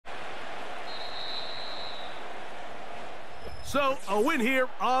So, a win here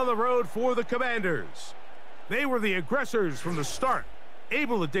on the road for the Commanders. They were the aggressors from the start,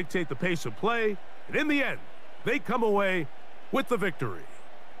 able to dictate the pace of play, and in the end, they come away with the victory.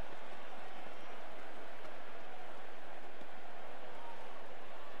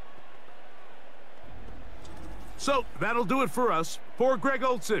 So, that'll do it for us. For Greg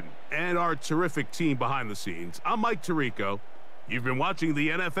Olson and our terrific team behind the scenes, I'm Mike Tirico. You've been watching the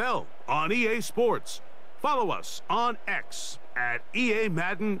NFL on EA Sports. Follow us on X at EA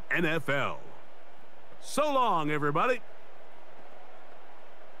Madden NFL. So long, everybody.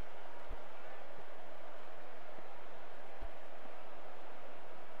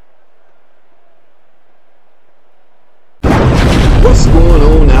 What's going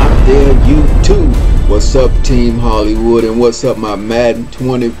on out there, YouTube? What's up, Team Hollywood? And what's up, my Madden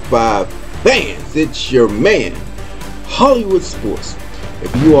 25 fans? It's your man, Hollywood Sports.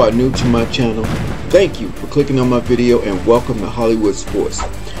 If you are new to my channel, thank you for clicking on my video and welcome to Hollywood Sports.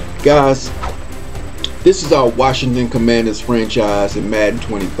 Guys, this is our Washington Commanders franchise in Madden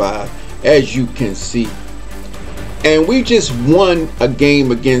 25, as you can see. And we just won a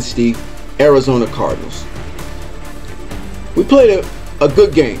game against the Arizona Cardinals. We played a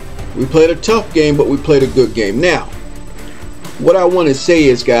good game. We played a tough game, but we played a good game. Now, what I want to say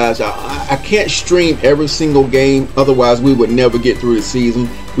is, guys, I can't stream every single game, otherwise we would never get through the season.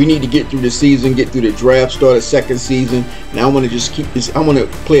 We need to get through the season, get through the draft, start a second season, and I want to just keep this. I want to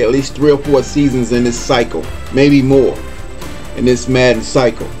play at least 3 or 4 seasons in this cycle, maybe more, in this Madden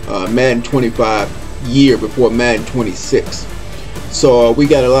cycle, Madden 25 year before Madden 26. So we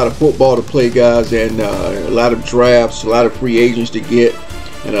got a lot of football to play, guys, and a lot of drafts, a lot of free agents to get,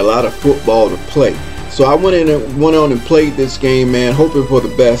 and a lot of football to play. So I went on and played this game, man, hoping for the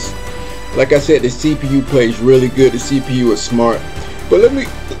best. Like I said, the CPU plays really good. The CPU is smart. But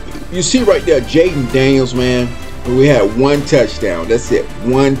you see right there, Jaden Daniels, man, we had 1 touchdown. That's it,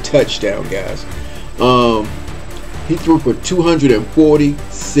 1 touchdown, guys. He threw for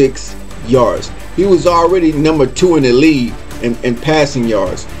 246 yards. He was already number 2 in the league in passing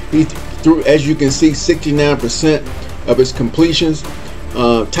yards. He threw, as you can see, 69% of his completions.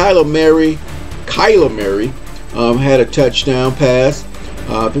 Kyler Murray had a touchdown pass.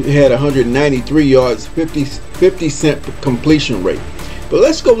 He had 193 yards, 50% completion rate. But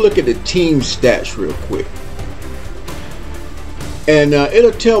let's go look at the team stats real quick, and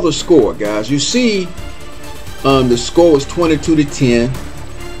it'll tell the score, guys. You see, the score was 22-10.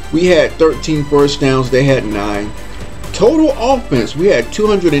 We had 13 first downs. They had 9. Total offense, we had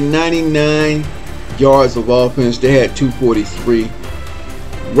 299 yards of offense. They had 243.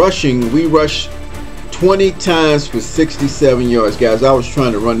 Rushing, we rushed 20 times for 67 yards, guys. I was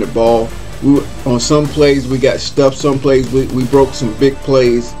trying to run the ball. On some plays we got stuffed, some plays we broke some big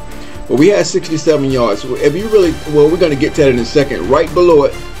plays, but we had 67 yards. If you really, well, we're going to get to that in a second. Right below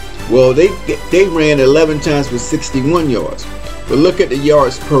it, well, they ran 11 times for 61 yards. But look at the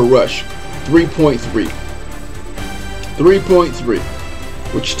yards per rush, 3.3,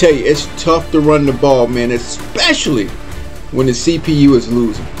 which tell you it's tough to run the ball, man, especially when the CPU is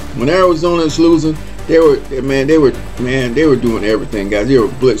losing. When Arizona is losing, they were doing everything, guys. They were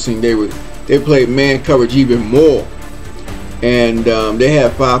blitzing. They played man coverage even more, and they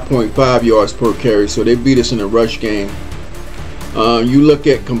had 5.5 yards per carry, so they beat us in the rush game. You look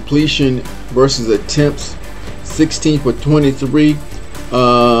at completion versus attempts, 16 for 23,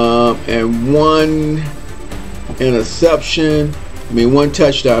 and 1 interception. One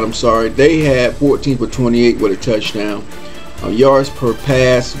touchdown. I'm sorry. They had 14 for 28 with a touchdown. Yards per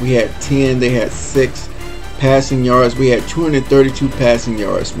pass, we had 10. They had 6. Passing yards, we had 232 passing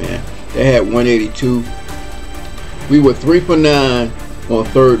yards, man. They had 182. We were 3 for 9 on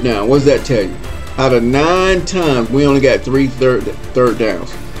third down. What does that tell you? Out of 9 times, we only got 3 third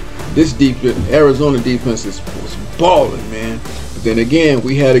downs. This defense, Arizona defense, was balling, man. But then again,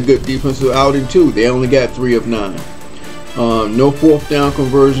 we had a good defensive outing too. They only got 3 of 9. No 4th down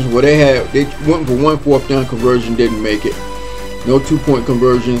conversions. Well, they went for 1 4th down conversion, didn't make it. No 2-point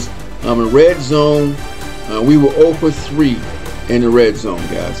conversions. In red zone, we were 0 for 3 in the red zone,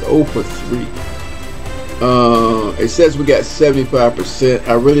 guys. 0 for 3. It says we got 75%.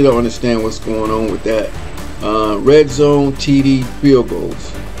 I really don't understand what's going on with that. Red zone, TD, field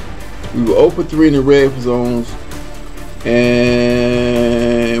goals. We were 0 for 3 in the red zones,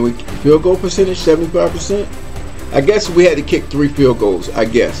 and field goal percentage 75%. I guess we had to kick 3 field goals. I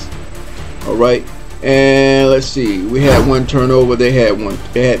guess. All right. And let's see, we had 1 turnover. They had 1.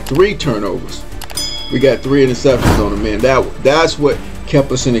 They had 3 turnovers. We got 3 interceptions on them, man. That's what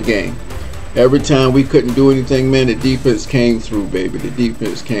kept us in the game. Every time we couldn't do anything, man, the defense came through, baby. The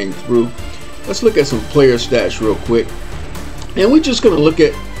defense came through. Let's look at some player stats real quick. And we're just going to look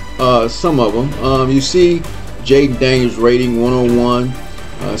at some of them. You see Jaden Daniels rating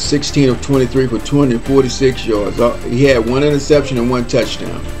 101, 16 of 23 for 246 yards. He had 1 interception and 1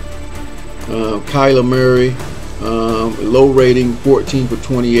 touchdown. Kyler Murray, low rating, 14 for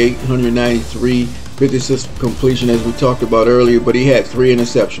 28, 193, 56 completion as we talked about earlier, but he had 3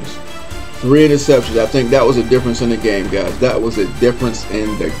 interceptions. 3 interceptions. I think that was a difference in the game, guys. That was a difference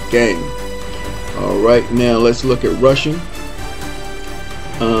in the game. All right, now let's look at rushing.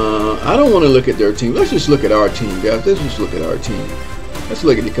 I don't want to look at their team. Let's just look at our team, guys. Let's just look at our team. Let's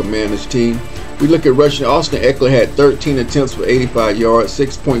look at the Commanders team. We look at rushing. Austin Eckler had 13 attempts for 85 yards,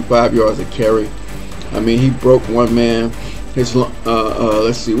 6.5 yards a carry. I mean, he broke one man. His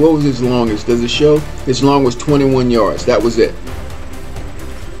let's see, what was his longest? Does it show? His long was 21 yards. That was it.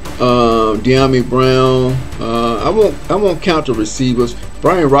 De'Ami Brown. I won't count the receivers.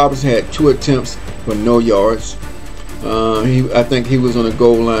 Brian Robinson had 2 attempts for no yards. I think he was on the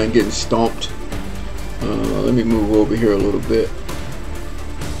goal line getting stomped. Let me move over here a little bit.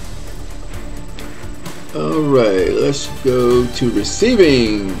 All right, let's go to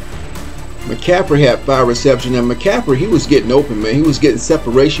receiving. McCaffrey had 5 receptions. And McCaffrey, he was getting open, man. He was getting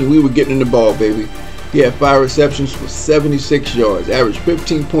separation. We were getting in the ball, baby. He had 5 receptions for 76 yards, average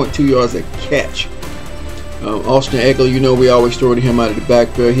 15.2 yards a catch. Austin Eckler, you know we always throw him out of the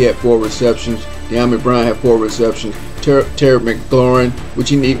backfield. He had 4 receptions. De'Ami Brown had 4 receptions. Terry McLaurin, which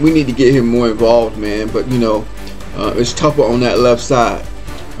we need to get him more involved, man. But you know, it's tougher on that left side.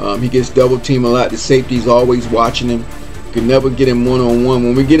 He gets double teamed a lot. The safety's always watching him. You can never get him one-on-one.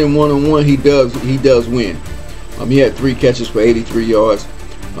 When we get him one-on-one, he does win. He had 3 catches for 83 yards.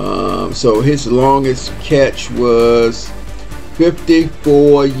 So his longest catch was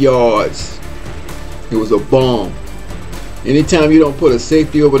 54 yards. It was a bomb. Anytime you don't put a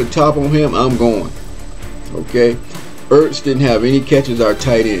safety over the top on him, I'm going. Okay. Ertz didn't have any catches, our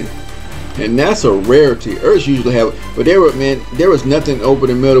tight end. And that's a rarity. Ertz usually have, but there was nothing over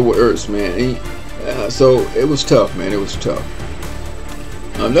the middle with Ertz, man. So it was tough, man. It was tough.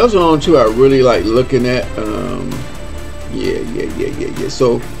 Those are the only 2 I really like looking at. Yeah.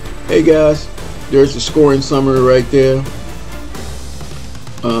 So, hey guys, there's the scoring summary right there.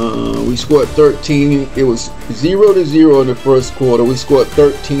 We scored 13. It was 0-0 in the first quarter. We scored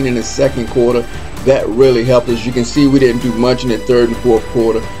 13 in the second quarter. That really helped us. You can see we didn't do much in the third and fourth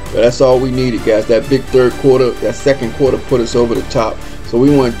quarter, but that's all we needed, guys. That big third quarter, that second quarter put us over the top. So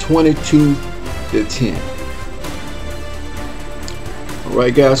we won 22-10. All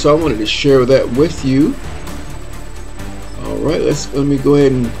right, guys. So I wanted to share that with you. All right, let me go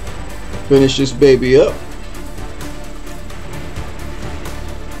ahead and finish this baby up.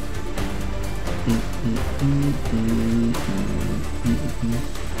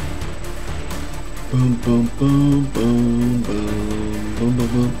 Boom, boom, boom, boom, boom, boom, boom,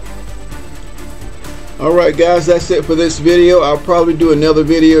 boom. All right, guys, that's it for this video. I'll probably do another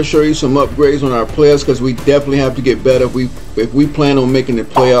video, show you some upgrades on our players, because we definitely have to get better if we plan on making the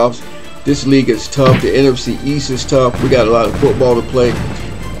playoffs. This league is tough. The NFC East is tough. We got a lot of football to play.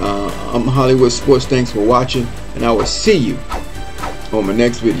 I'm Hollywood Sports. Thanks for watching, and I will see you on my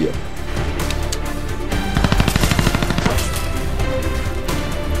next video.